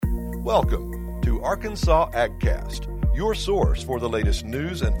Welcome to Arkansas AgCast, your source for the latest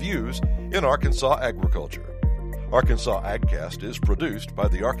news and views in Arkansas agriculture. Arkansas AgCast is produced by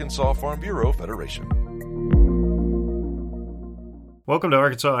the Arkansas Farm Bureau Federation. Welcome to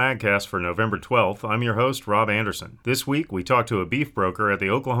Arkansas AgCast for November 12th. I'm your host, Rob Anderson. This week, we talked to a beef broker at the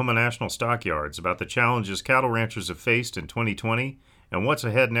Oklahoma National Stockyards about the challenges cattle ranchers have faced in 2020 and what's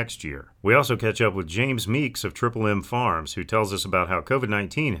ahead next year. We also catch up with James Meeks of Triple M Farms, who tells us about how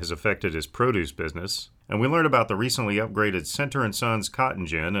COVID-19 has affected his produce business, and we learn about the recently upgraded Center & Sons cotton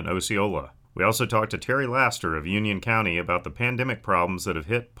gin in Osceola. We also talked to Terry Laster of Union County about the pandemic problems that have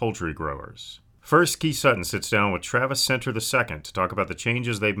hit poultry growers. First, Keith Sutton sits down with Travis Center II to talk about the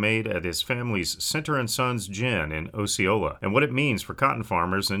changes they've made at his family's Center & Sons Gin in Osceola and what it means for cotton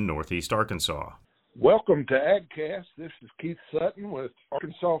farmers in northeast Arkansas. Welcome to AgCast. This is Keith Sutton with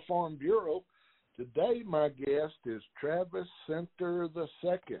Arkansas Farm Bureau. Today, my guest is Travis Center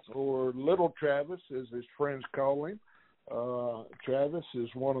II, or Little Travis, as his friends call him. Travis is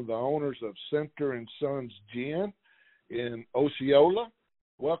one of the owners of Center & Sons Gin in Osceola.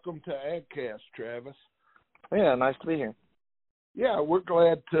 Welcome to AgCast, Travis. Yeah, nice to be here. Yeah, we're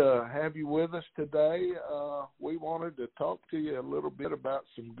glad to have you with us today. We wanted to talk to you a little bit about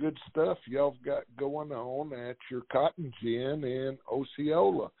some good stuff y'all got going on at your cotton gin in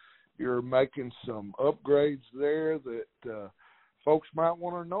Osceola. You're making some upgrades there that folks might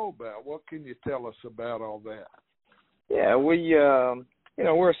want to know about. What can you tell us about all that? Yeah, we're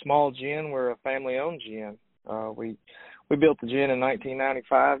a small gin. We're a family-owned gin. We built the gin in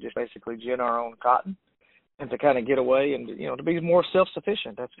 1995, just basically gin our own cotton, and to kind of get away and, to be more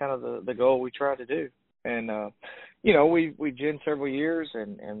self-sufficient. That's kind of the goal we try to do. And, we gin several years,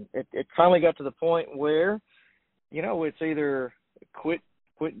 and it finally got to the point where, it's either quit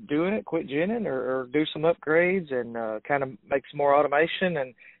doing it, quit ginning, or do some upgrades and kind of make some more automation.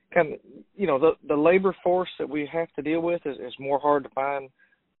 And kind of, the labor force that we have to deal with is more hard to find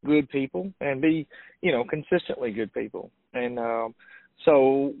good people and be, consistently good people. And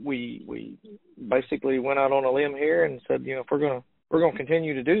so we basically went out on a limb here and said, if we're gonna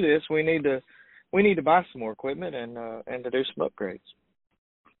continue to do this, we need to buy some more equipment and to do some upgrades.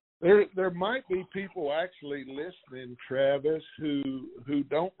 There might be people actually listening, Travis, who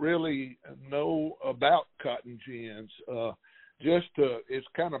don't really know about cotton gins. It's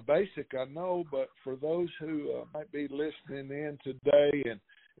kind of basic, I know, but for those who might be listening in today and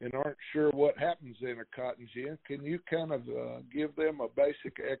aren't sure what happens in a cotton gin, can you kind of give them a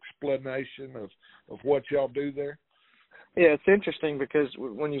basic explanation of what y'all do there? Yeah, it's interesting because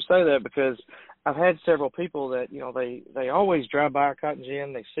when you say that, because I've had several people that, they always drive by a cotton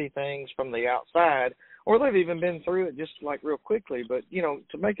gin, they see things from the outside, or they've even been through it just like real quickly. But,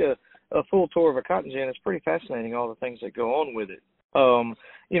 to make a full tour of a cotton gin, it's pretty fascinating, all the things that go on with it.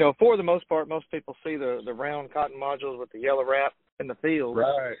 For the most part, most people see the round cotton modules with the yellow wrap in the field.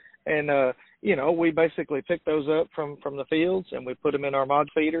 Right. And, we basically pick those up from the fields and we put them in our mod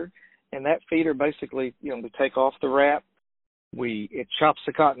feeder. And that feeder basically, we take off the wrap. It chops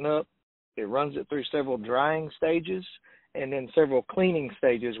the cotton up. It runs it through several drying stages and then several cleaning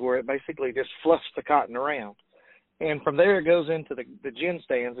stages where it basically just fluffs the cotton around. And from there it goes into the gin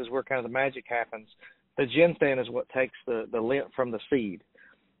stands is where kind of the magic happens. The gin stand is what takes the lint from the seed.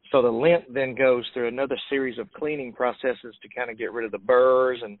 So the lint then goes through another series of cleaning processes to kind of get rid of the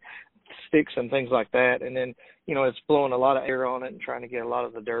burrs and sticks and things like that. And then, it's blowing a lot of air on it and trying to get a lot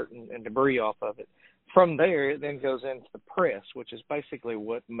of the dirt and debris off of it. From there, it then goes into the press, which is basically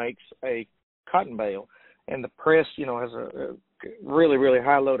what makes a cotton bale. And the press, has a really, really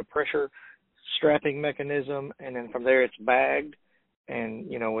high load of pressure strapping mechanism. And then from there, it's bagged. And,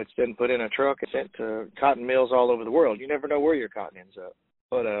 it's then put in a truck and sent to cotton mills all over the world. You never know where your cotton ends up.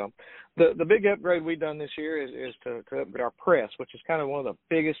 But the big upgrade we've done this year is to upgrade our press, which is kind of one of the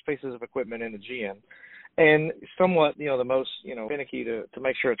biggest pieces of equipment in the gin. And somewhat, the most, finicky to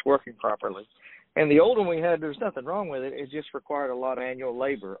make sure it's working properly. And the old one we had, there's nothing wrong with it. It just required a lot of manual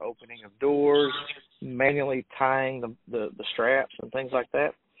labor, opening of doors, manually tying the straps and things like that.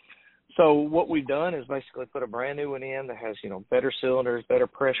 So what we've done is basically put a brand new one in that has, better cylinders, better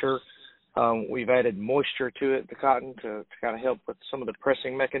pressure. We've added moisture to it, the cotton, to kind of help with some of the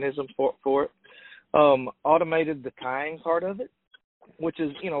pressing mechanisms for it. Automated the tying part of it, which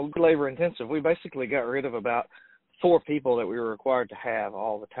is, labor intensive. We basically got rid of about 4 people that we were required to have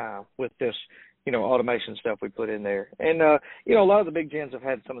all the time with this, automation stuff we put in there. And, a lot of the big gins have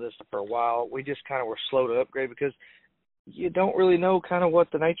had some of this stuff for a while. We just kind of were slow to upgrade because you don't really know kind of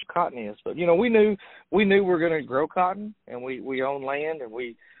what the nature of cotton is. But, we knew we were going to grow cotton, and we own land, and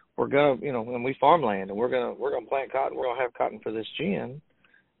we're going to, and we farm land, and we're going to plant cotton. We're going to have cotton for this gin.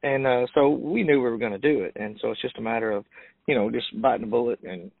 And so we knew we were going to do it. And so it's just a matter of, just biting the bullet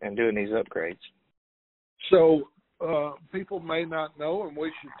and doing these upgrades. So people may not know, and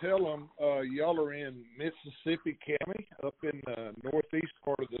we should tell them, y'all are in Mississippi County, up in the northeast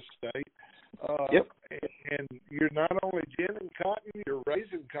part of the state. Yep. And you're not only ginning cotton, you're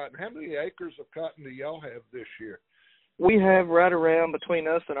raising cotton. How many acres of cotton do y'all have this year? We have right around, between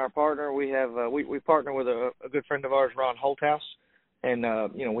us and our partner, we have we partner with a good friend of ours, Ron Holthouse, and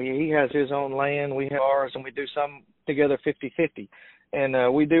he has his own land, we have ours, and we do some together 50-50,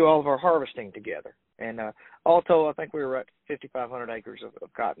 and we do all of our harvesting together. And all told, I think we were at 5,500 acres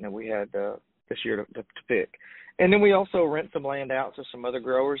of cotton that we had this year to pick. And then we also rent some land out to some other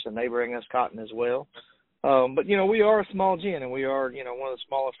growers, and they bring us cotton as well. But we are a small gin, and we are one of the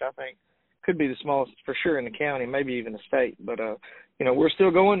smallest, I think, could be the smallest for sure in the county, maybe even the state. But we're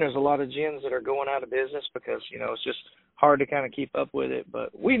still going. There's a lot of gins that are going out of business because it's just hard to kind of keep up with it.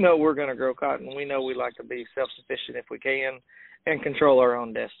 But we know we're going to grow cotton. We know we like to be self-sufficient if we can and control our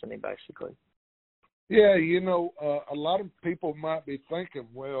own destiny, basically. Yeah, a lot of people might be thinking,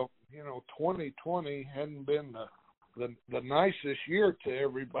 well, 2020 hadn't been the nicest year to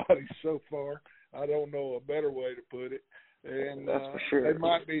everybody so far. I don't know a better way to put it. And that's for sure. They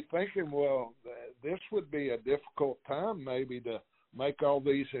might be thinking, well, this would be a difficult time maybe to make all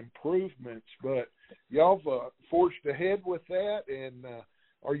these improvements. But y'all forged ahead with that, and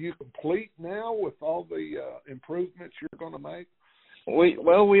are you complete now with all the improvements you're going to make?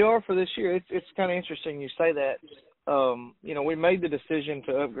 We are for this year. It's kind of interesting you say that. We made the decision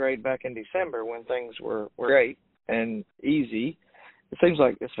to upgrade back in December when things were great and easy. It seems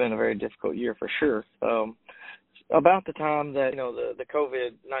like it's been a very difficult year for sure. About the time that the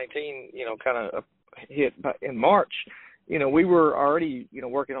COVID-19 kind of hit in March, we were already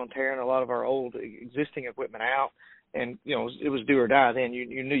working on tearing a lot of our old existing equipment out, and it was do or die. Then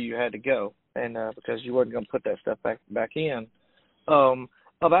you knew you had to go, and because you wasn't going to put that stuff back in.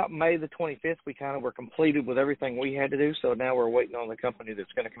 About May the 25th, we kind of were completed with everything we had to do. So now we're waiting on the company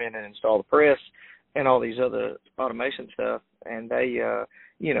that's going to come in and install the press and all these other automation stuff. And they,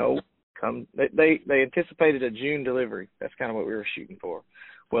 they anticipated a June delivery. That's kind of what we were shooting for.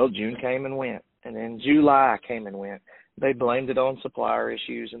 Well, June came and went, and then July came and went. They blamed it on supplier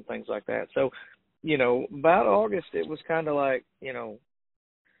issues and things like that. So, about August, it was kind of like,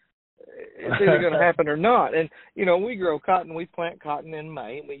 it's either going to happen or not. And, we grow cotton. We plant cotton in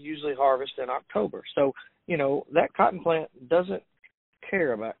May, and we usually harvest in October. So, that cotton plant doesn't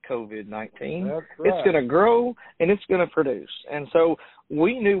care about COVID-19. That's right. It's going to grow, and it's going to produce. And so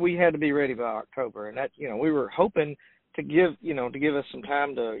we knew we had to be ready by October. And that, we were hoping to give us some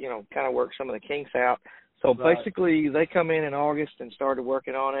time to, kind of work some of the kinks out. So basically they come in August and started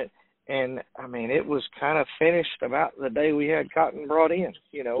working on it. And, it was kind of finished about the day we had cotton brought in,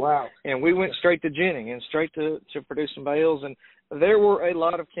 Wow. And we went straight to ginning and straight to producing bales. And there were a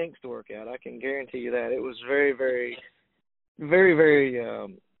lot of kinks to work out. I can guarantee you that. It was very, very, very,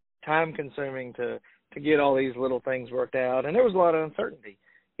 very time-consuming to get all these little things worked out. And there was a lot of uncertainty.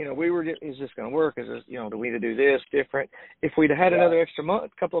 We were, is this going to work? Is this, do we need to do this different? If we'd had another extra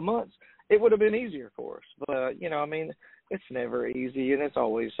couple of months, it would have been easier for us. But, it's never easy, and it's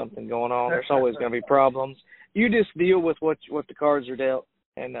always something going on. There's always going to be problems. You just deal with what the cards are dealt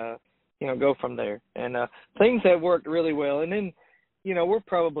and, go from there. And things have worked really well. And then, we're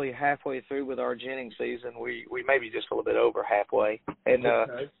probably halfway through with our ginning season. We may be just a little bit over halfway. And,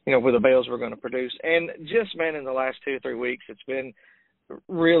 with the bales we're going to produce. And just, in the last 2 or 3 weeks, it's been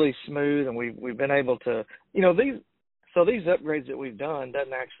really smooth, and we've been able to, these upgrades that we've done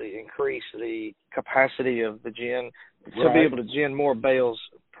doesn't actually increase the capacity of the gin to be able to gin more bales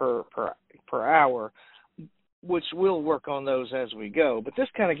per hour, which we'll work on those as we go. But this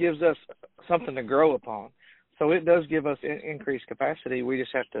kind of gives us something to grow upon. So it does give us increased capacity. We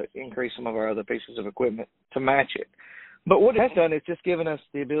just have to increase some of our other pieces of equipment to match it. But what it has done is just given us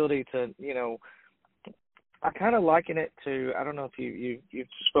the ability to, I kind of liken it to, I don't know if you've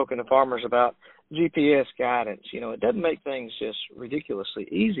spoken to farmers about GPS guidance. It doesn't make things just ridiculously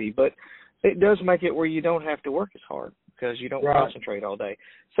easy, but it does make it where you don't have to work as hard because you don't concentrate all day.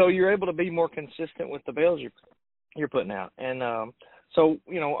 So you're able to be more consistent with the bales you're putting out. And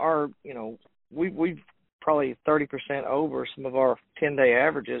we've probably 30% over some of our 10-day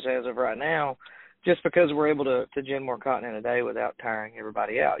averages as of right now, just because we're able to gin more cotton in a day without tiring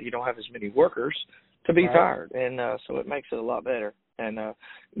everybody out. You don't have as many workers to be tired, and so it makes it a lot better. And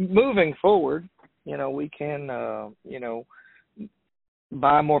moving forward, we can,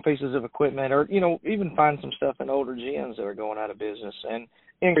 buy more pieces of equipment or, even find some stuff in older gins that are going out of business and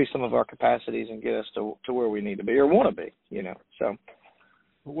increase some of our capacities and get us to where we need to be or want to be, So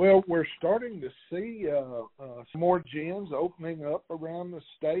Well, we're starting to see some more gins opening up around the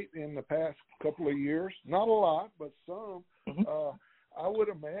state in the past couple of years. Not a lot, but some. Mm-hmm. I would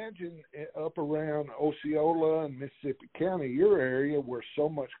imagine up around Osceola and Mississippi County, your area where so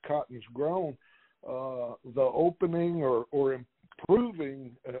much cotton's grown, the opening or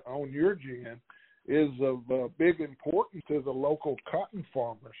improving on your gin is of big importance to the local cotton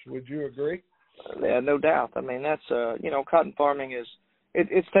farmers. Would you agree? Yeah, no doubt. I mean, that's, cotton farming is,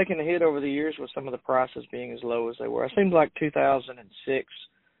 it's taken a hit over the years with some of the prices being as low as they were. It seems like 2006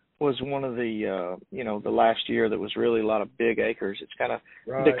 was one of the, the last year that was really a lot of big acres. It's kind of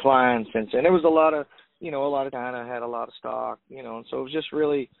declined since then. There was a lot of China had a lot of stock, and so it was just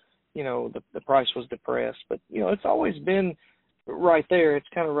really, the price was depressed. But, it's always been right there. It's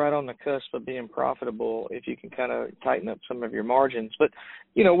kind of right on the cusp of being profitable if you can kind of tighten up some of your margins. But,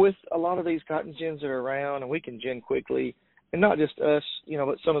 with a lot of these cotton gins that are around, and we can gin quickly, and not just us,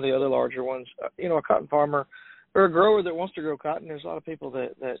 but some of the other larger ones, a cotton farmer or a grower that wants to grow cotton, there's a lot of people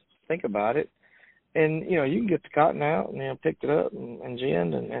that think about it. And, you can get the cotton out and, picked it up and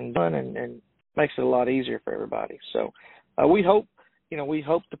ginned and done and makes it a lot easier for everybody. So we hope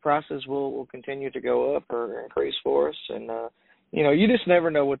the prices will continue to go up or increase for us. And, you just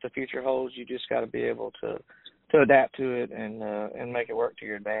never know what the future holds. You just got to be able to adapt to it and make it work to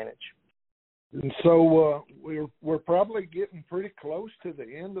your advantage. And so we're probably getting pretty close to the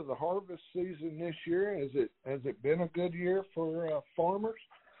end of the harvest season this year. Has it been a good year for farmers?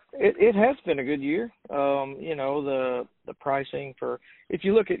 It has been a good year. The pricing for, if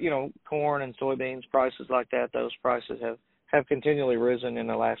you look at corn and soybeans, prices like that, those prices have continually risen in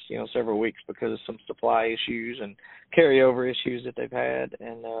the last several weeks because of some supply issues and carryover issues that they've had.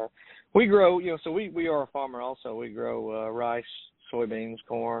 And we grow, so we are a farmer also. We grow rice, soybeans,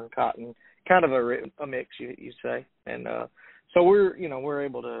 corn, cotton, kind of a mix, you say. And so we're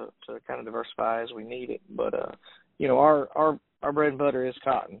able to kind of diversify as we need it. But our bread and butter is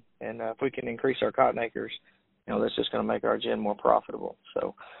cotton, and if we can increase our cotton acres, that's just going to make our gin more profitable.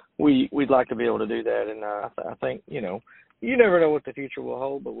 So we'd like to be able to do that, and I think you never know what the future will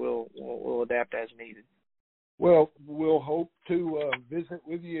hold, but we'll adapt as needed. Well, we'll hope to visit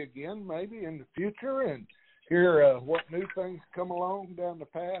with you again maybe in the future and hear what new things come along down the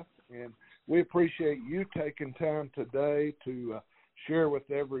path. And we appreciate you taking time today to share with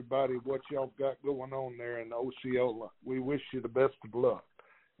everybody what y'all got going on there in Osceola. We wish you the best of luck.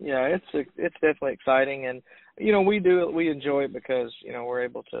 Yeah, it's definitely exciting, and we enjoy it because we're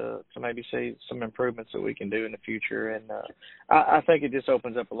able to maybe see some improvements that we can do in the future, and I think it just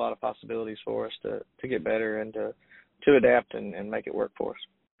opens up a lot of possibilities for us to get better and to adapt and make it work for us.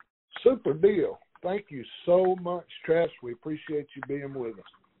 Super deal. Thank you so much, Travis. We appreciate you being with us.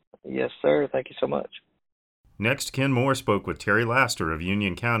 Yes, sir. Thank you so much. Next, Ken Moore spoke with Terry Laster of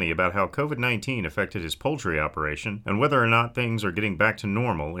Union County about how COVID-19 affected his poultry operation and whether or not things are getting back to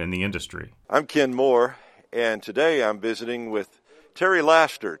normal in the industry. I'm Ken Moore, and today I'm visiting with Terry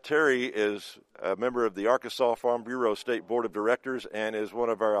Laster. Terry is a member of the Arkansas Farm Bureau State Board of Directors and is one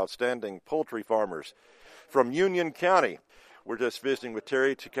of our outstanding poultry farmers from Union County. We're just visiting with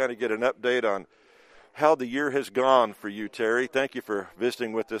Terry to kind of get an update on how the year has gone for you, Terry. Thank you for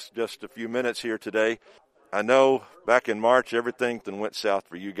visiting with us just a few minutes here today. I know back in March everything went south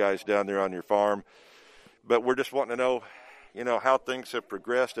for you guys down there on your farm, but we're just wanting to know, how things have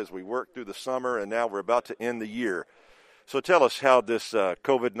progressed as we work through the summer, and now we're about to end the year. So tell us how this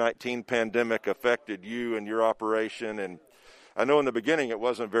COVID-19 pandemic affected you and your operation. And I know in the beginning it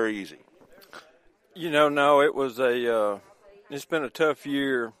wasn't very easy. No, it was it's been a tough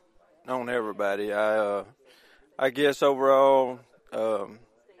year on everybody. I guess overall,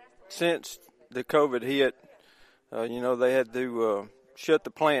 since the COVID hit, they had to shut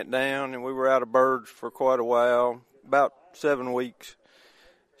the plant down, and we were out of birds for quite a while, about 7 weeks.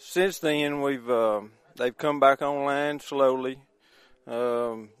 Since then, they've come back online slowly,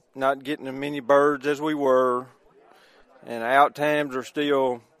 not getting as many birds as we were, and out times are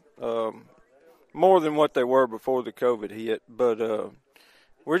still more than what they were before the COVID hit. But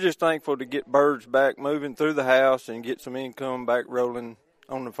we're just thankful to get birds back moving through the house and get some income back rolling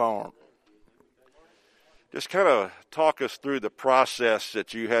on the farm. Just kind of talk us through the process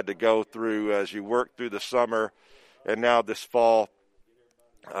that you had to go through as you worked through the summer and now this fall.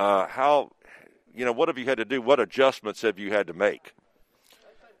 What have you had to do? What adjustments have you had to make?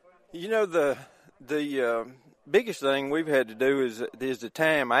 The biggest thing we've had to do is the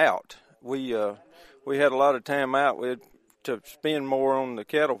time out. We had a lot of time out. We had to spend more on the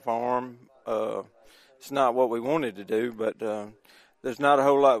cattle farm. It's not what we wanted to do, but there's not a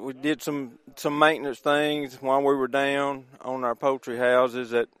whole lot. We did some maintenance things while we were down on our poultry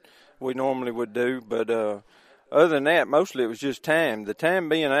houses that we normally would do, but other than that, mostly it was just time. The time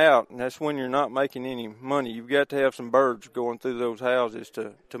being out, and that's when you're not making any money. You've got to have some birds going through those houses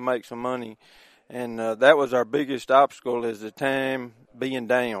to make some money, and that was our biggest obstacle, is the time being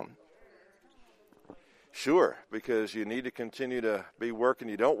down. Sure, because you need to continue to be working.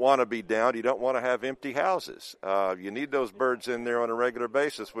 You don't want to be down. You don't want to have empty houses. You need those birds in there on a regular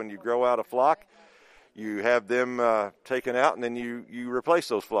basis. When you grow out a flock, you have them taken out, and then you replace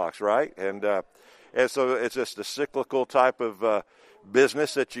those flocks, right? And so it's just a cyclical type of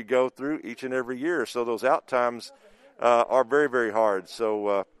business that you go through each and every year. So those out times are very, very hard.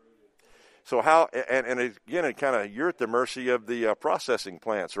 So how, and again, you're at the mercy of the processing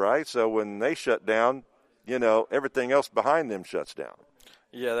plants, right? So when they shut down, everything else behind them shuts down.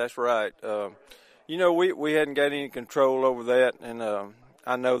 Yeah, that's right. We hadn't got any control over that, and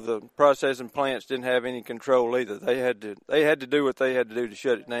I know the processing plants didn't have any control either. They had to do what they had to do to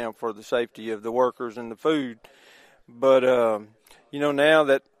shut it down for the safety of the workers and the food. But now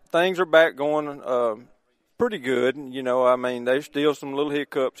that things are back going pretty good, there's still some little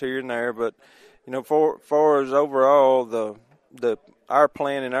hiccups here and there, but far as overall our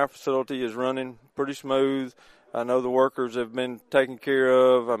plant and our facility is running pretty smooth. I know the workers have been taken care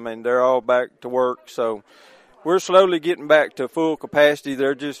of. They're all back to work, so we're slowly getting back to full capacity.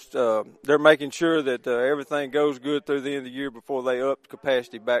 They're just they're making sure that everything goes good through the end of the year before they up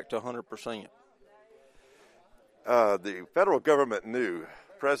capacity back to 100%. The federal government knew.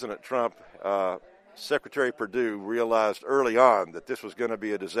 President Trump, Secretary Perdue realized early on that this was going to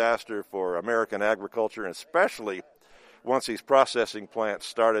be a disaster for American agriculture, and especially once these processing plants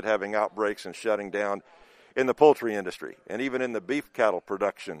started having outbreaks and shutting down in the poultry industry and even in the beef cattle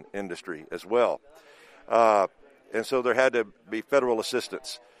production industry as well. And so there had to be federal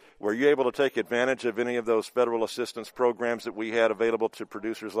assistance. Were you able to take advantage of any of those federal assistance programs that we had available to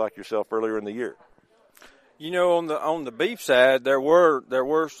producers like yourself earlier in the year? On the beef side, there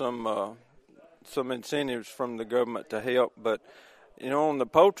were some incentives from the government to help, but on the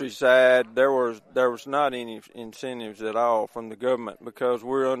poultry side, there was not any incentives at all from the government because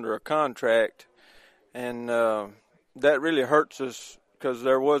we're under a contract, and that really hurts us because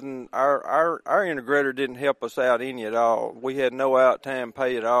there wasn't our integrator didn't help us out any at all. We had no out time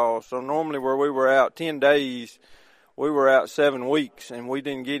pay at all. So normally where we were out 10 days, we were out 7 weeks, and we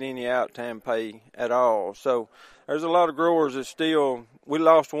didn't get any out time pay at all. So there's a lot of growers that we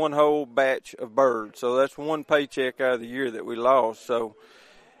lost one whole batch of birds. So that's one paycheck out of the year that we lost. So,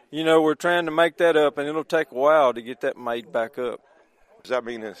 we're trying to make that up, and it'll take a while to get that made back up. Does that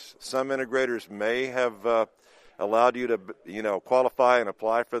mean some integrators may have allowed you to, qualify and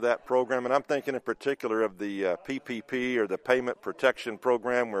apply for that program? And I'm thinking in particular of the PPP, or the Payment Protection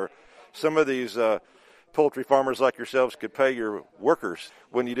Program, where some of these poultry farmers like yourselves could pay your workers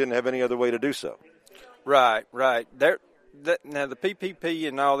when you didn't have any other way to do so. Right. Now the PPP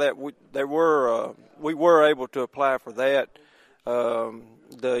and all that, we were able to apply for that.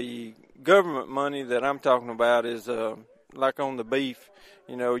 The government money that I'm talking about is like on the beef.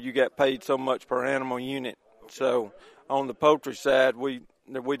 You got paid so much per animal unit. So on the poultry side, we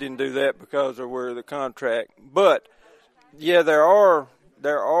didn't do that because we're the contract. But yeah, there are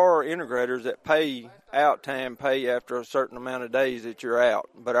integrators that pay out time pay after a certain amount of days that you're out,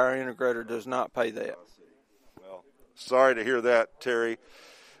 but our integrator does not pay that. Well, sorry to hear that, Terry,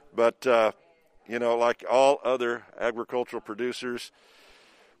 but like all other agricultural producers,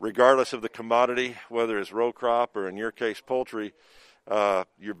 regardless of the commodity, whether it's row crop or in your case poultry,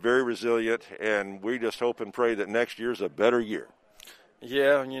 you're very resilient, and we just hope and pray that next year's a better year.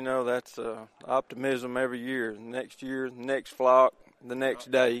 Yeah, that's optimism every year. Next year, next flock, the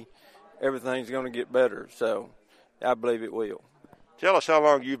next day, everything's going to get better. So I believe it will. Tell us how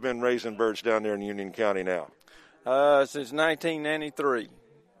long you've been raising birds down there in Union County now. Since 1993.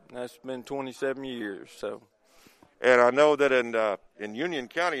 That's been 27 years. So. And I know that in Union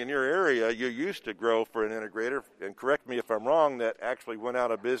County, in your area, you used to grow for an integrator, and correct me if I'm wrong, that actually went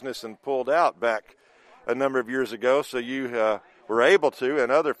out of business and pulled out back a number of years ago. So you were able to,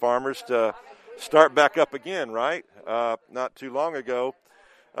 and other farmers, to start back up again, right? Not too long ago.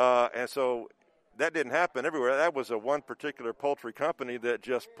 And so that didn't happen everywhere. That was one particular poultry company that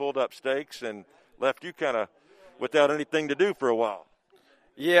just pulled up stakes and left you kind of without anything to do for a while.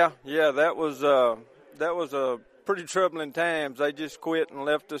 Yeah, that was a pretty troubling times. They just quit and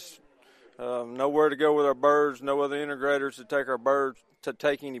left us nowhere to go with our birds, no other integrators to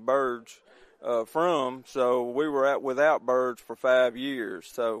take any birds from. So we were out without birds for 5 years.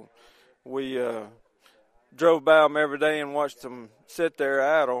 So we drove by them every day and watched them sit there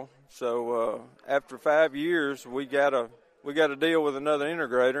idle. So after 5 years, we got a deal with another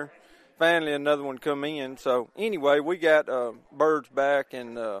integrator. Finally, another one come in. So anyway, we got birds back,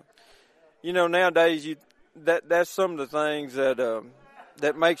 and nowadays that's some of the things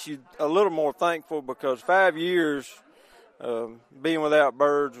that makes you a little more thankful, because 5 years being without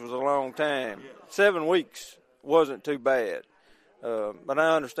birds was a long time. 7 weeks wasn't too bad, but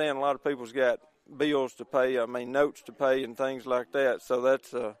I understand a lot of people's got bills to pay. I mean, notes to pay and things like that. So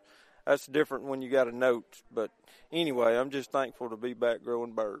that's different when you got a note. But anyway, I'm just thankful to be back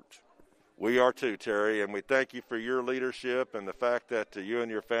growing birds. We are too, Terry, and we thank you for your leadership and the fact that you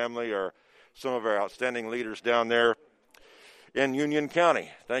and your family are some of our outstanding leaders down there in Union County.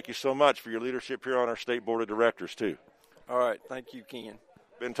 Thank you so much for your leadership here on our State Board of Directors, too. All right. Thank you, Ken.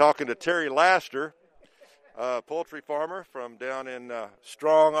 Been talking to Terry Laster, poultry farmer from down in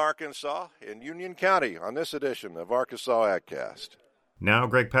Strong, Arkansas, in Union County, on this edition of Arkansas AgCast. Now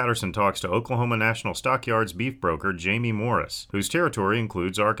Greg Patterson talks to Oklahoma National Stockyards beef broker Jamie Morris, whose territory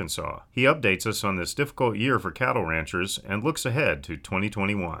includes Arkansas. He updates us on this difficult year for cattle ranchers and looks ahead to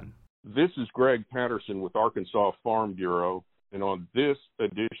 2021. This is Greg Patterson with Arkansas Farm Bureau, and on this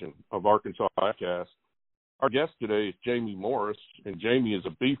edition of Arkansas AgCast, our guest today is Jamie Morris, and Jamie is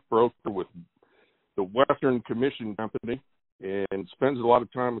a beef broker with the Western Commission Company and spends a lot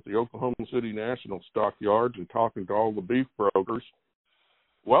of time at the Oklahoma City National Stockyards and talking to all the beef brokers.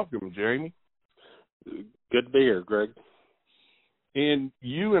 Welcome, Jamie. Good to be here, Greg. And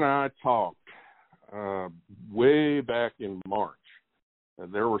you and I talked way back in March.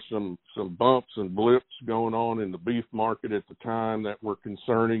 There were some bumps and blips going on in the beef market at the time that were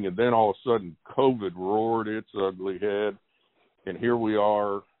concerning, and then all of a sudden COVID roared its ugly head, and here we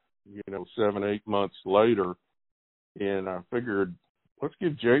are, 7-8 months later, and I figured, let's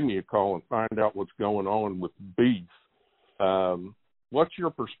give Jamie a call and find out what's going on with beef. What's your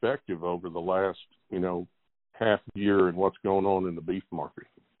perspective over the last, half year and what's going on in the beef market?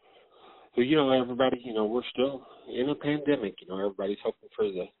 Well, everybody, we're still in a pandemic. Everybody's hoping for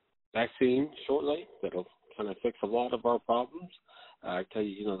the vaccine shortly that'll kind of fix a lot of our problems. I tell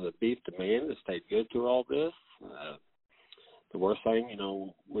you, the beef demand has stayed good through all this. The worst thing,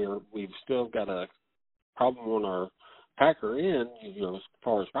 we've still got a problem on our packer end, as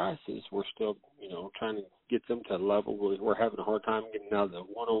far as prices. We're still, trying to get them to a level where we're having a hard time getting out of the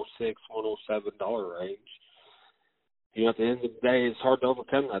 $106, $107 range. At the end of the day, it's hard to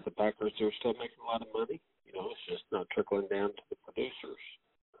overcome that. The packers are still making a lot of money. It's just not trickling down to the producers.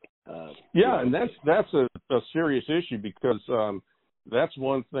 And that's a serious issue, because that's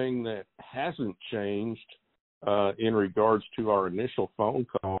one thing that hasn't changed in regards to our initial phone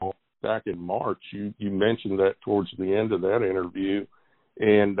call back in March. You mentioned that towards the end of that interview.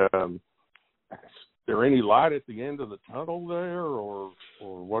 And is there any light at the end of the tunnel there, or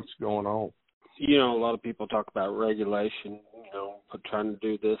what's going on? A lot of people talk about regulation, trying to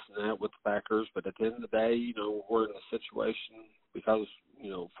do this and that with the packers, but at the end of the day, we're in a situation because,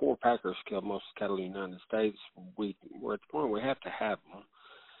 4 packers kill most cattle in the United States. We're at the point we have to have them.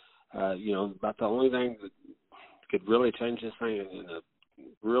 About the only thing that could really change this thing in a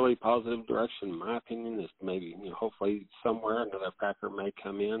really positive direction, in my opinion, is maybe, hopefully somewhere another packer may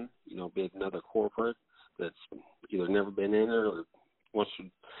come in, be it another corporate that's either never been in it or wants to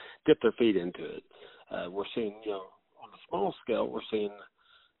dip their feet into it. We're seeing, on a small scale, we're seeing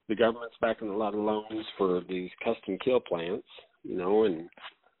the government's backing a lot of loans for these custom kill plants, and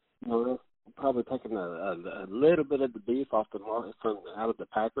probably taking a little bit of the beef off the market out of the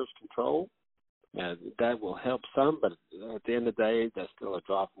packers' control. That will help some, but at the end of the day, that's still a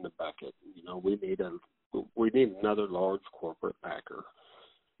drop in the bucket. We need another large corporate packer.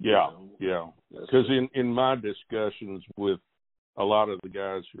 Yeah. Because in my discussions with a lot of the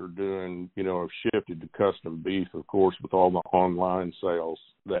guys who are doing, have shifted to custom beef, of course, with all the online sales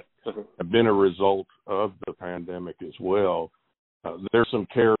that have been a result of the pandemic as well. There's some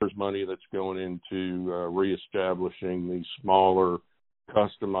CARES money that's going into reestablishing these smaller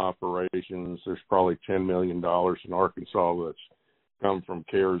custom operations. There's probably $10 million in Arkansas that's come from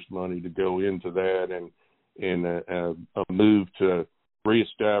CARES money to go into that, and a move to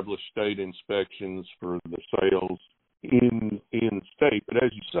reestablish state inspections for the sales in state. But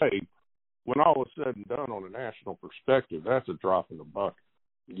as you say, when all is said and done on a national perspective, that's a drop in the bucket.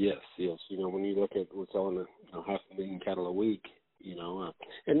 Yes. When you look at what's on 500,000 cattle a week,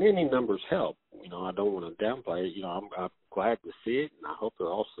 and any numbers help. I don't want to downplay it. I'm glad to see it, and I hope they're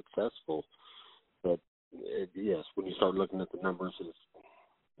all successful. But yes, when you start looking at the numbers,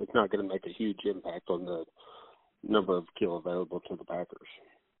 it's not going to make a huge impact on the number of kill available to the packers.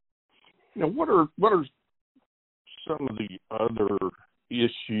 Now, what are some of the other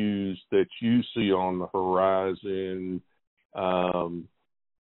issues that you see on the horizon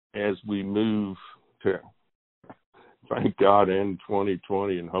as we move to, thank God, end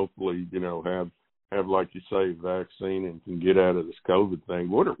 2020 and hopefully, have, like you say, vaccine and can get out of this COVID thing?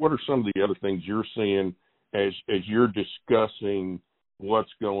 What are some of the other things you're seeing as you're discussing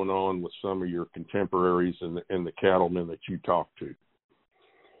what's going on with some of your contemporaries and the cattlemen that you talk to?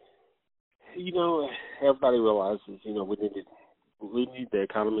 Everybody realizes, we need the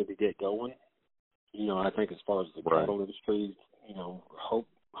economy to get going. I think as far as the cattle industry,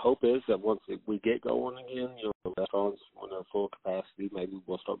 hope is that once we get going again, the restaurants, when they're full capacity, maybe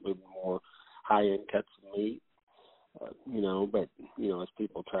we'll start moving more high-end cuts of meat, but, as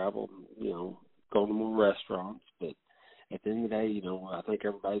people travel, go to more restaurants. But at the end of the day, I think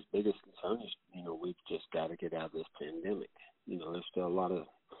everybody's biggest concern is, we've just got to get out of this pandemic. There's still a lot of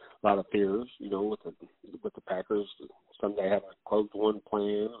fears, with the packers, someday having to close one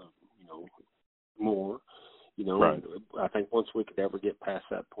plant, more, Right. I think once we could ever get past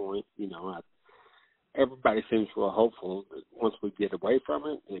that point, everybody seems real hopeful that once we get away from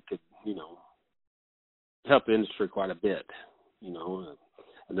it, it could, help the industry quite a bit.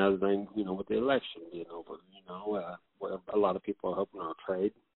 Another thing, with the election being over, where a lot of people are hoping our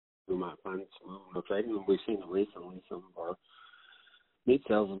trade, we might find some room in our trade, and we've seen it recently. Some of our meat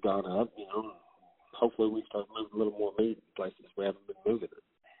sales have gone up, hopefully we start moving a little more meat in places we haven't been moving it.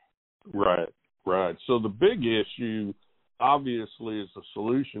 Right. So the big issue, obviously, is the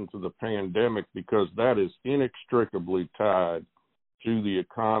solution to the pandemic, because that is inextricably tied to the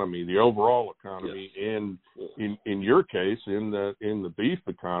economy, the overall economy, yes. and in your case, in the beef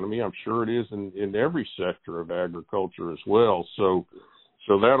economy. I'm sure it is in every sector of agriculture as well. So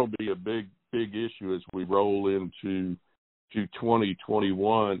that'll be a big issue as we roll into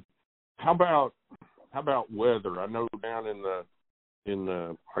 2021. How about weather? I know down in the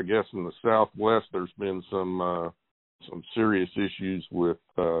I guess in the Southwest, there's been some serious issues with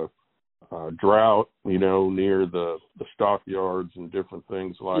drought, near the stockyards and different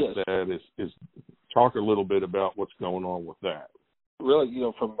things like yes. that. Is talk a little bit about what's going on with that. Really,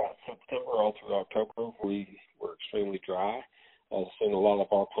 from about September all through October, we were extremely dry. I've seen a lot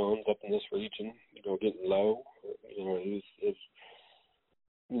of our ponds up in this region, getting low. It's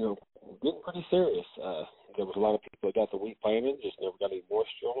getting pretty serious. There was a lot of people that got the wheat planted, just never got any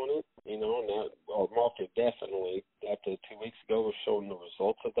moisture on it, and that our market definitely, after 2 weeks ago, was showing the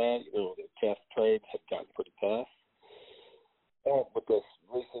results of that. The calf trades had gotten pretty tough. With this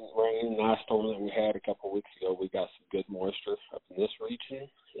recent rain and ice storm that we had a couple of weeks ago, we got some good moisture up in this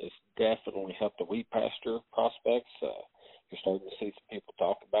region. It's definitely helped the wheat pasture prospects. You're starting to see some people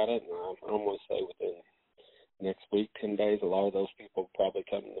talk about it, and I'm going to say within next week, 10 days, a lot of those people probably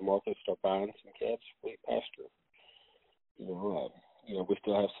come to the market, start buying some calves, wheat pasture. We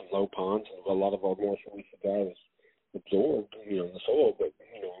still have some low ponds, and a lot of our moisture we forgot is absorbed, in the soil, but,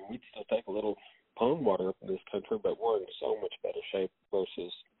 we'd still take a little pond water up in this country, but we're in so much better shape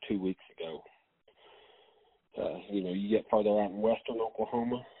versus 2 weeks ago. You get farther out in western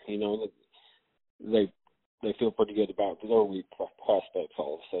Oklahoma, they feel pretty good about their wheat prospects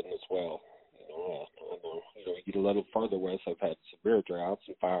all of a sudden as well. I know, you get a little further west, I've had severe droughts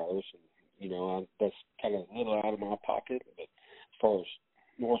and fires, and, that's kind of a little out of my pocket, but as far as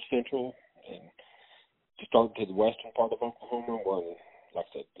north central and starting to the western part of Oklahoma, we're in, like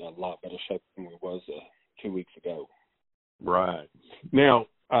I said, a lot better shape than we was 2 weeks ago. Right. Now,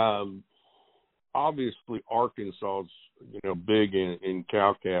 obviously Arkansas is, big in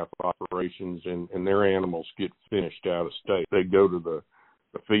cow-calf operations, and their animals get finished out of state. They go to the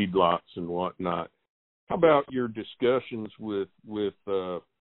feedlots and whatnot. How about your discussions with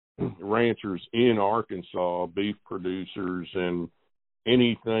ranchers in Arkansas, beef producers, and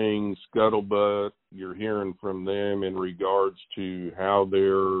anything scuttlebutt you're hearing from them in regards to how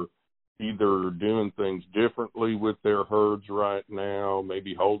they're either doing things differently with their herds right now,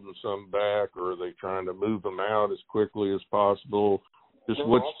 maybe holding some back, or are they trying to move them out as quickly as possible? Just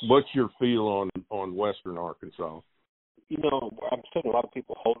what's your feel on western Arkansas? I'm seeing a lot of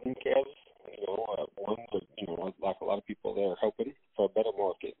people holding calves. Like a lot of people, they're hoping for a better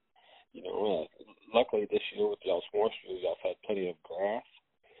market. Luckily this year with y'all's moisture, y'all had plenty of grass.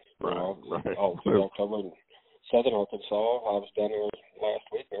 Right. All through October in southern Arkansas, I was down there last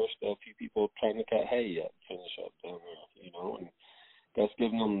week. There were still a few people trying to cut hay yet, finish up down there. And that's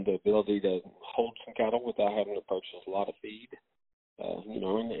giving them the ability to hold some cattle without having to purchase a lot of feed. I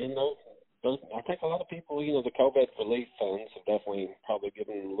think a lot of people, the COVID relief funds have definitely probably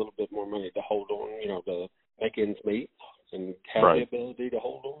given them a little bit more money to hold on, to make ends meet and have the ability to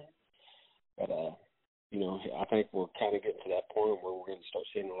hold on. But, I think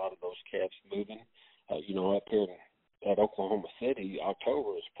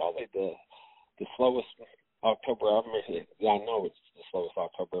probably the slowest October I know it's the slowest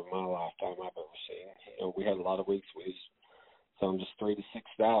October in my lifetime I've ever seen. You know, we had a lot of weeks we selling just 3,000 to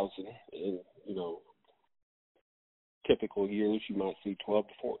 6,000, and you know, typical years you might see 12,000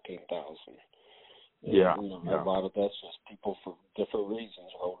 to 14,000. Yeah, you know, a lot of that's just people for different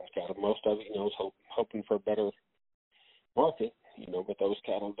reasons holding cattle. Most of it, you know, is hoping for a better market. You know, but those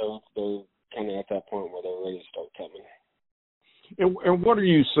cattle, they're kind of at that point where they're ready to start coming. And what are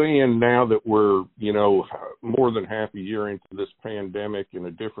you seeing now that we're, you know, more than half a year into this pandemic, in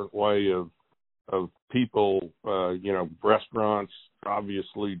a different way of people, you know, restaurants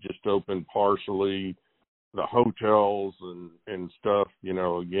obviously just open partially, the hotels and stuff, you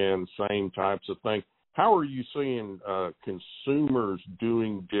know, again, same types of things. How are you seeing consumers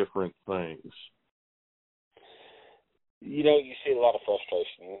doing different things? You know, you see a lot of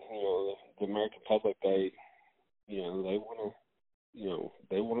frustration. You know, the American public, they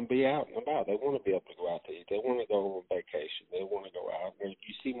want to be out and about. They want to be able to go out to eat. They want to go on vacation. They want to go out.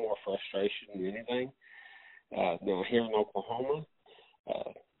 You see more frustration than anything. Now, here in Oklahoma,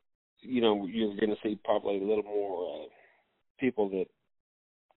 you know, you're going to see probably a little more people that,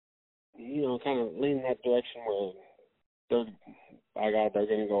 you know, kind of lean in that direction where they're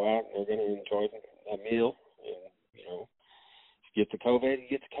going to go out and they're going to enjoy a meal. And, you know, if you get the COVID, you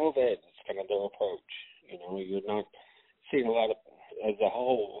get the COVID. It's kind of their approach. You know, you're not seeing a lot of, as a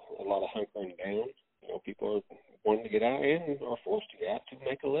whole, a lot of hunkering down. You know, people are wanting to get out and are forced to get out to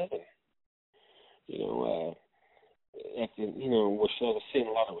make a living. You know, we're still seeing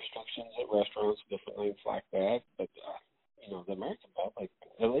a lot of restrictions at restaurants, different things like that. But, you know, the American public,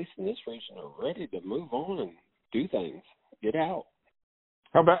 at least in this region, are ready to move on and do things, get out.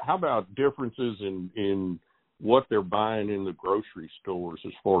 How about differences in what they're buying in the grocery stores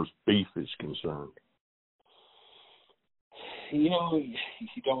as far as beef is concerned? You know,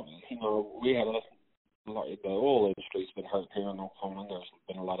 we had the oil industry's been hurt here in Oklahoma. There's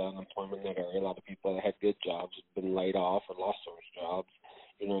been a lot of unemployment in that area. A lot of people that had good jobs have been laid off or lost those jobs.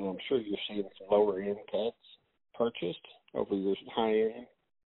 You know, and I'm sure you're seeing some lower end cuts purchased over your high end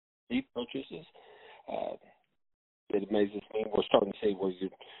beef purchases. It amazes me. We're starting to see where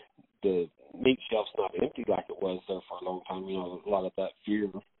the meat shelf's not empty like it was there for a long time. You know, a lot of that fear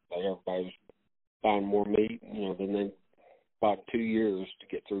that everybody was buying more meat, you know, than they bought 2 years to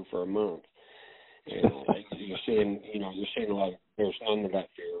get through for a month. And you're seeing a lot of, there's none of that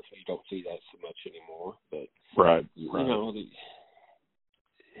fear. You don't see that so much anymore. But right. You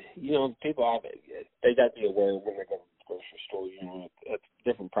know, people, they got to be aware when they go to the grocery store. You know, at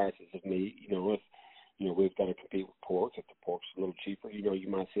different prices of meat. You know, if we've got to compete with pork. If the pork's a little cheaper, you know, you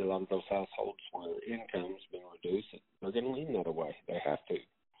might see a lot of those households where income's been reduced. They're going to lean that away. They have to.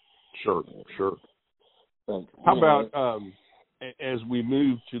 Sure. But, how about as we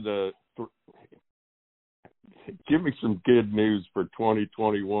move to give me some good news for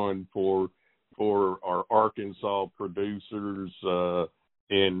 2021 for our Arkansas producers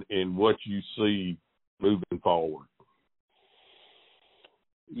and what you see moving forward?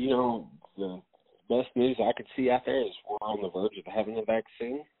 You know, the best news I could see out there is we're on the verge of having a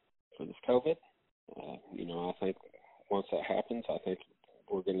vaccine for this COVID. You know, I think once that happens, I think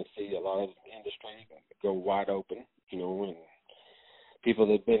we're going to see a lot of industry go wide open, you know, and people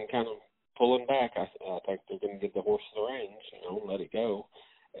that have been kind of pulling back, I think they're going to give the horse the reins, you know, let it go.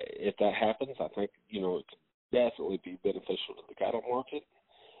 If that happens, I think, you know, it could definitely be beneficial to the cattle market.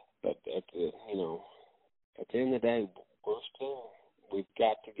 But at the end of the day, we've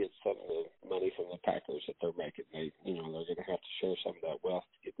got to get some of the money from the packers that they're making. They're going to have to share some of that wealth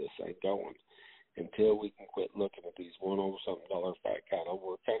to get this thing going. Until we can quit looking at these $1 over something fat cattle,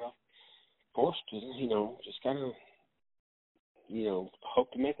 we're kind of forced to, you know, just kind of, you know,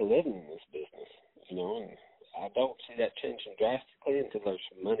 hope to make a living in this business, you know, and I don't see that changing drastically until there's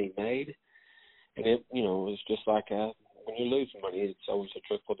some money made. And it, you know, it's just like when you lose money, it's always a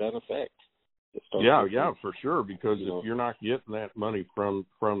trickle-down effect. Yeah, for sure, because if you're not getting that money from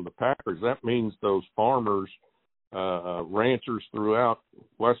the packers, that means those farmers, ranchers throughout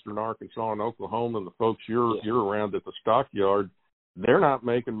western Arkansas and Oklahoma, and the folks you're around at the stockyard, they're not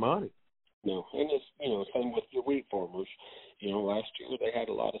making money. No, and it's, you know, same with your wheat farmers. You know, last year they had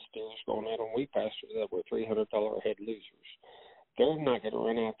a lot of steers going out on wheat pasture that were $300 a head losers. They're not going to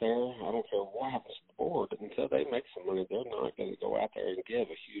run out there. I don't care what happens to the board. Until they make some money, they're not going to go out there and give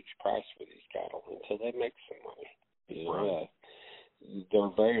a huge price for these cattle until they make some money. You know, right.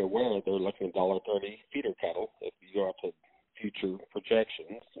 They're very aware they're looking at $1.30 feeder cattle if you go out to future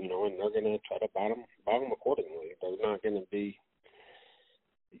projections, you know, and they're going to try to buy them accordingly. They're not going to be,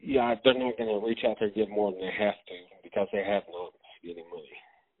 they're not going to reach out there and give more than they have to because they have not any money.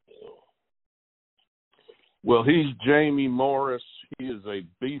 Well, he's Jamie Morris. He is a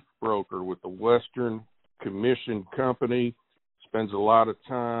beef broker with the Western Commission Company. Spends a lot of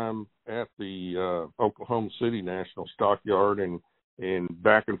time at the Oklahoma City National Stockyard and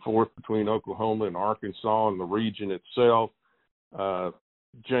back and forth between Oklahoma and Arkansas and the region itself.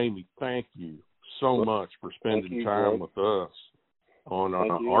 Jamie, thank you so much for spending time with us on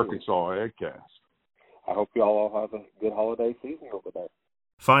Arkansas AgCast. I hope you all have a good holiday season over there.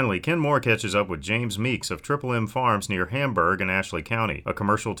 Finally, Ken Moore catches up with James Meeks of Triple M Farms near Hamburg in Ashley County, a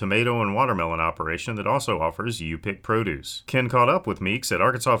commercial tomato and watermelon operation that also offers you-pick produce. Ken caught up with Meeks at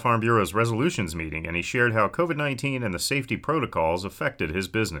Arkansas Farm Bureau's resolutions meeting, and he shared how COVID-19 and the safety protocols affected his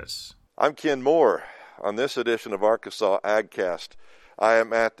business. I'm Ken Moore. On this edition of Arkansas AgCast, I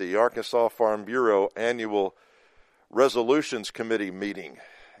am at the Arkansas Farm Bureau annual resolutions committee meeting,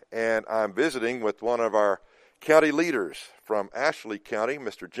 and I'm visiting with one of our county leaders from Ashley County,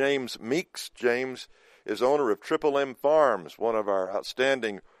 Mr. James Meeks. James is owner of Triple M Farms, one of our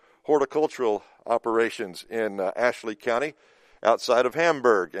outstanding horticultural operations in Ashley County outside of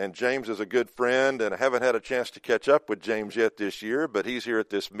Hamburg. And James is a good friend, and I haven't had a chance to catch up with James yet this year, but he's here at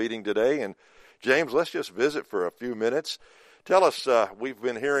this meeting today. And James, let's just visit for a few minutes. Tell us, we've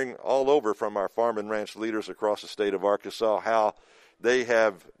been hearing all over from our farm and ranch leaders across the state of Arkansas how they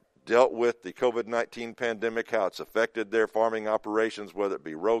have dealt with the COVID-19 pandemic, how it's affected their farming operations, whether it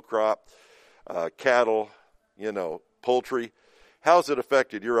be row crop, cattle, poultry. How's it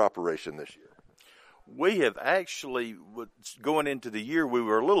affected your operation this year? We have actually, going into the year, we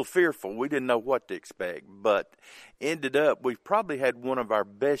were a little fearful. We didn't know what to expect, but ended up, we've probably had one of our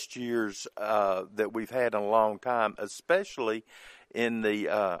best years that we've had in a long time, especially in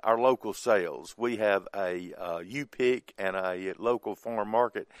our local sales. We have a U-Pick and a local farm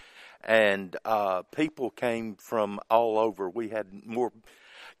market, and people came from all over. We had more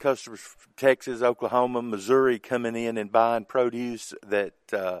customers from Texas, Oklahoma, Missouri coming in and buying produce that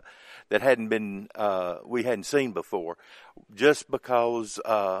hadn't been we hadn't seen before, just because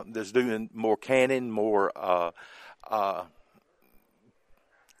there's doing more canning, more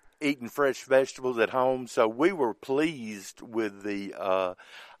eating fresh vegetables at home. So we were pleased with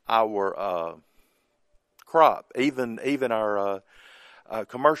our crop, even our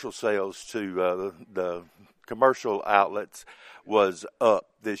commercial sales to the commercial outlets was up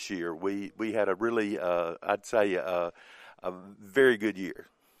this year. We had a really I'd say a very good year.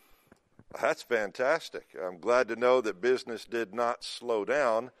 That's fantastic. I'm glad to know that business did not slow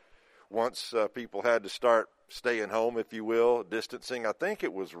down once people had to start staying home, if you will, distancing. I think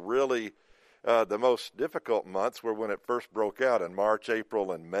it was really the most difficult months were when it first broke out in March,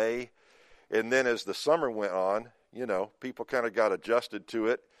 April, and May. And then as the summer went on, people kind of got adjusted to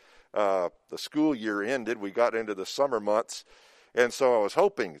it. The school year ended. We got into the summer months. And so I was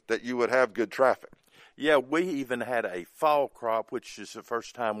hoping that you would have good traffic. Yeah, we even had a fall crop, which is the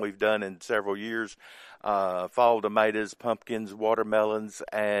first time we've done in several years. Fall tomatoes, pumpkins, watermelons,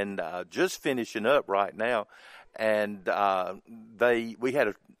 and just finishing up right now. And we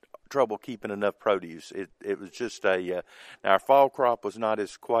had trouble keeping enough produce. It was just our fall crop was not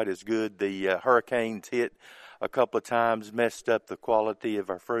quite as good. The hurricanes hit a couple of times, messed up the quality of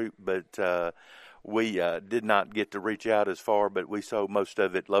our fruit, but we did not get to reach out as far, but we sold most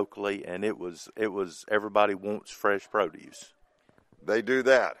of it locally, and it was everybody wants fresh produce. They do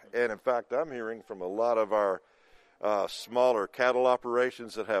that. And in fact, I'm hearing from a lot of our smaller cattle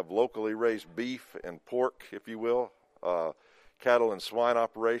operations that have locally raised beef and pork, if you will, cattle and swine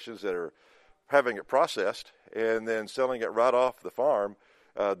operations that are having it processed and then selling it right off the farm.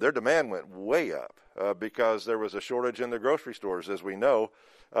 Their demand went way up because there was a shortage in the grocery stores, as we know,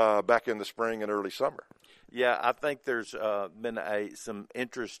 back in the spring and early summer. Yeah, I think there's been some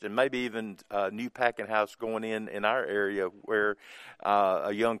interest and maybe even a new packing house going in our area where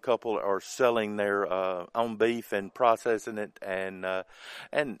a young couple are selling their own beef and processing it, and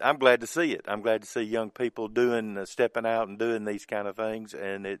I'm glad to see it. I'm glad to see young people stepping out and doing these kind of things,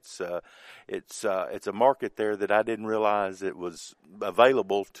 and it's a market there that I didn't realize it was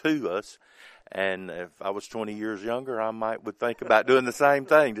available to us. And if I was 20 years younger, I would think about doing the same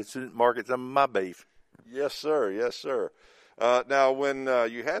thing to market some of my beef. Yes, sir. Yes, sir. Now, when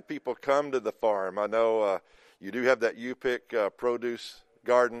you had people come to the farm, I know you do have that U-Pick produce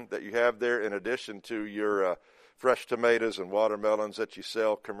garden that you have there in addition to your fresh tomatoes and watermelons that you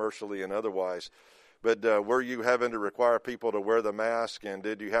sell commercially and otherwise. But were you having to require people to wear the mask, and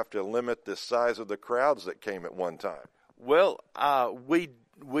did you have to limit the size of the crowds that came at one time? Well, we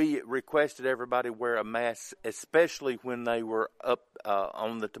we requested everybody wear a mask, especially when they were up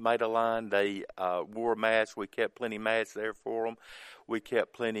on the tomato line. They wore masks. We kept plenty of masks there for them. We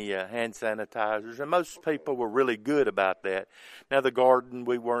kept plenty of hand sanitizers, and most people were really good about that. Now, the garden,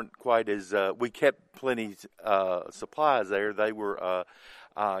 we weren't quite as we kept plenty supplies there. They were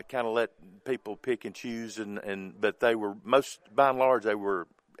kind of let people pick and choose, but they were by and large, they were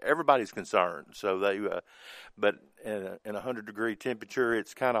everybody's concerned. So but in a 100-degree temperature,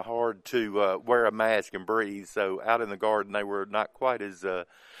 it's kind of hard to wear a mask and breathe. So out in the garden, they were not quite as,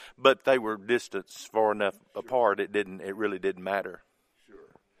 but they were distanced far enough apart. It really didn't matter. Sure.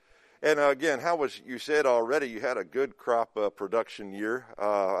 And again, you said already you had a good crop production year.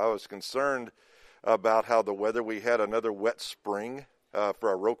 I was concerned about how the weather. We had another wet spring for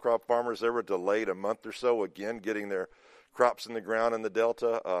our row crop farmers. They were delayed a month or so again getting their crops in the ground in the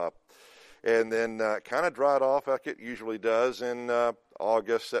Delta, and then kind of dried off like it usually does in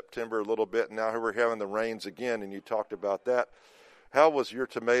August, September a little bit. Now we're having the rains again, and you talked about that. How was your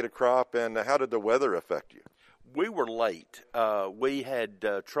tomato crop, and how did the weather affect you? We were late. We had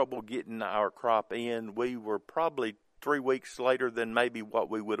trouble getting our crop in. We were probably 3 weeks later than maybe what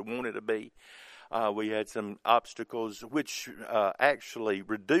we would have wanted to be. We had some obstacles which actually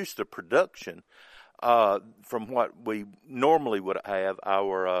reduced the production from what we normally would have.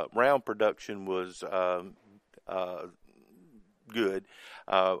 Our round production was good.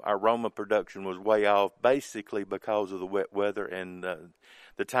 Our Roma production was way off, basically because of the wet weather and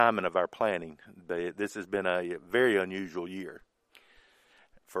the timing of our planting. This has been a very unusual year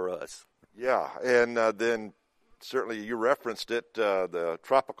for us. Yeah, and then certainly you referenced it, the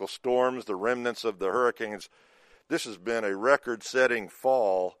tropical storms, the remnants of the hurricanes. This has been a record-setting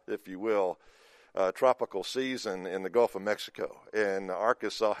fall, if you will, tropical season in the Gulf of Mexico. And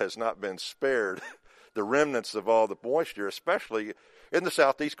Arkansas has not been spared the remnants of all the moisture, especially in the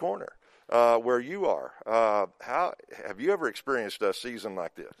southeast corner where you are. How have you ever experienced a season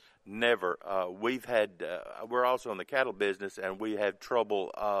like this? Never. We're also in the cattle business, and we have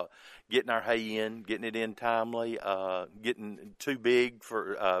trouble getting our hay in, getting it in timely, getting too big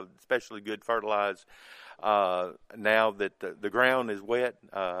for especially good fertilized. Now that the ground is wet,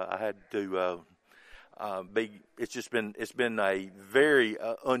 I had to it's been a very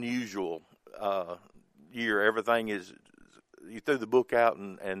unusual year. Everything is, you threw the book out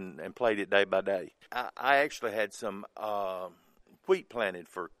and played it day by day. I actually had some wheat planted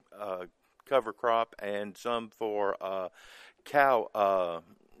for cover crop and some for cow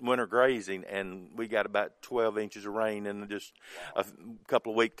winter grazing, and we got about 12 inches of rain in just a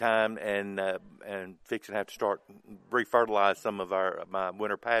couple of week time, and fixing to have to start refertilize some of my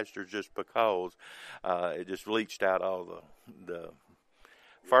winter pastures just because it just leached out all the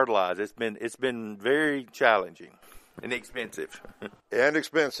fertilizer. It's been very challenging and expensive. And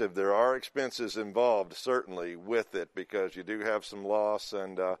expensive. There are expenses involved certainly with it, because you do have some loss,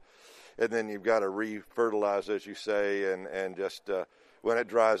 and then you've got to refertilize, as you say, and just when it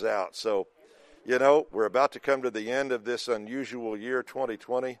dries out. So, we're about to come to the end of this unusual year,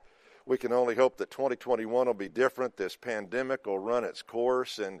 2020. We can only hope that 2021 will be different. This pandemic will run its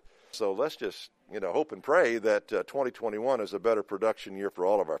course, and so let's just, hope and pray that 2021 is a better production year for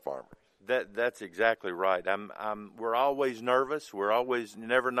all of our farmers. That's exactly right. We're always nervous. You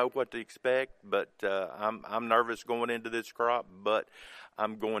never know what to expect, but I'm nervous going into this crop, but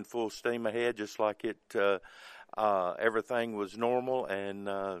I'm going full steam ahead, just like everything was normal, and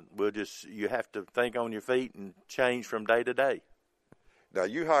you have to think on your feet and change from day to day. Now,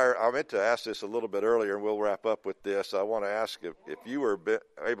 I meant to ask this a little bit earlier, and we'll wrap up with this. I want to ask if you were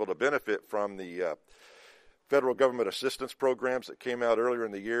able to benefit from the federal government assistance programs that came out earlier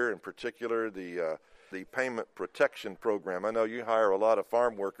in the year, in particular the payment protection program. I know you hire a lot of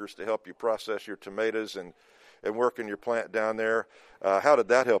farm workers to help you process your tomatoes and work in your plant down there. How did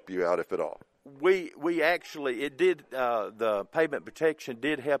that help you out, if at all? We actually, it did, the payment protection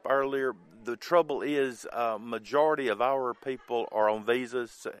did help earlier. The trouble is, majority of our people are on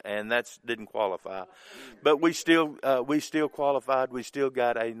visas, and that didn't qualify. But we still qualified. We still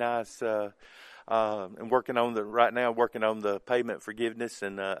got a nice, and working on the payment forgiveness,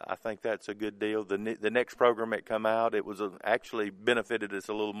 and I think that's a good deal. The next program that come out, it was actually benefited us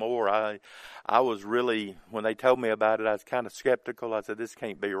a little more. I was really, when they told me about it, I was kind of skeptical. I said, this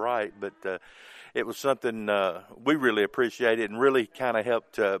can't be right, but it was something we really appreciated, and really kind of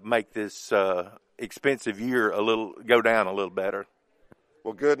helped make this expensive year go down a little better.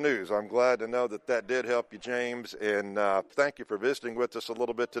 Well, good news. I'm glad to know that did help you, James, and thank you for visiting with us a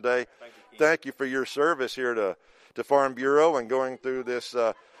little bit today. Thank you for your service here to Farm Bureau and going through this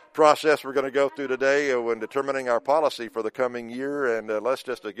process we're going to go through today when determining our policy for the coming year. And let's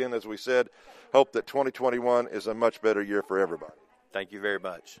just, again, as we said, hope that 2021 is a much better year for everybody. Thank you very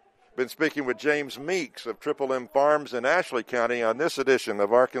much. Been speaking with James Meeks of Triple M Farms in Ashley County on this edition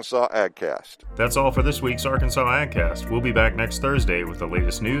of Arkansas AgCast. That's all for this week's Arkansas AgCast. We'll be back next Thursday with the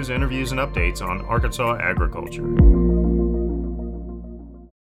latest news, interviews, and updates on Arkansas agriculture.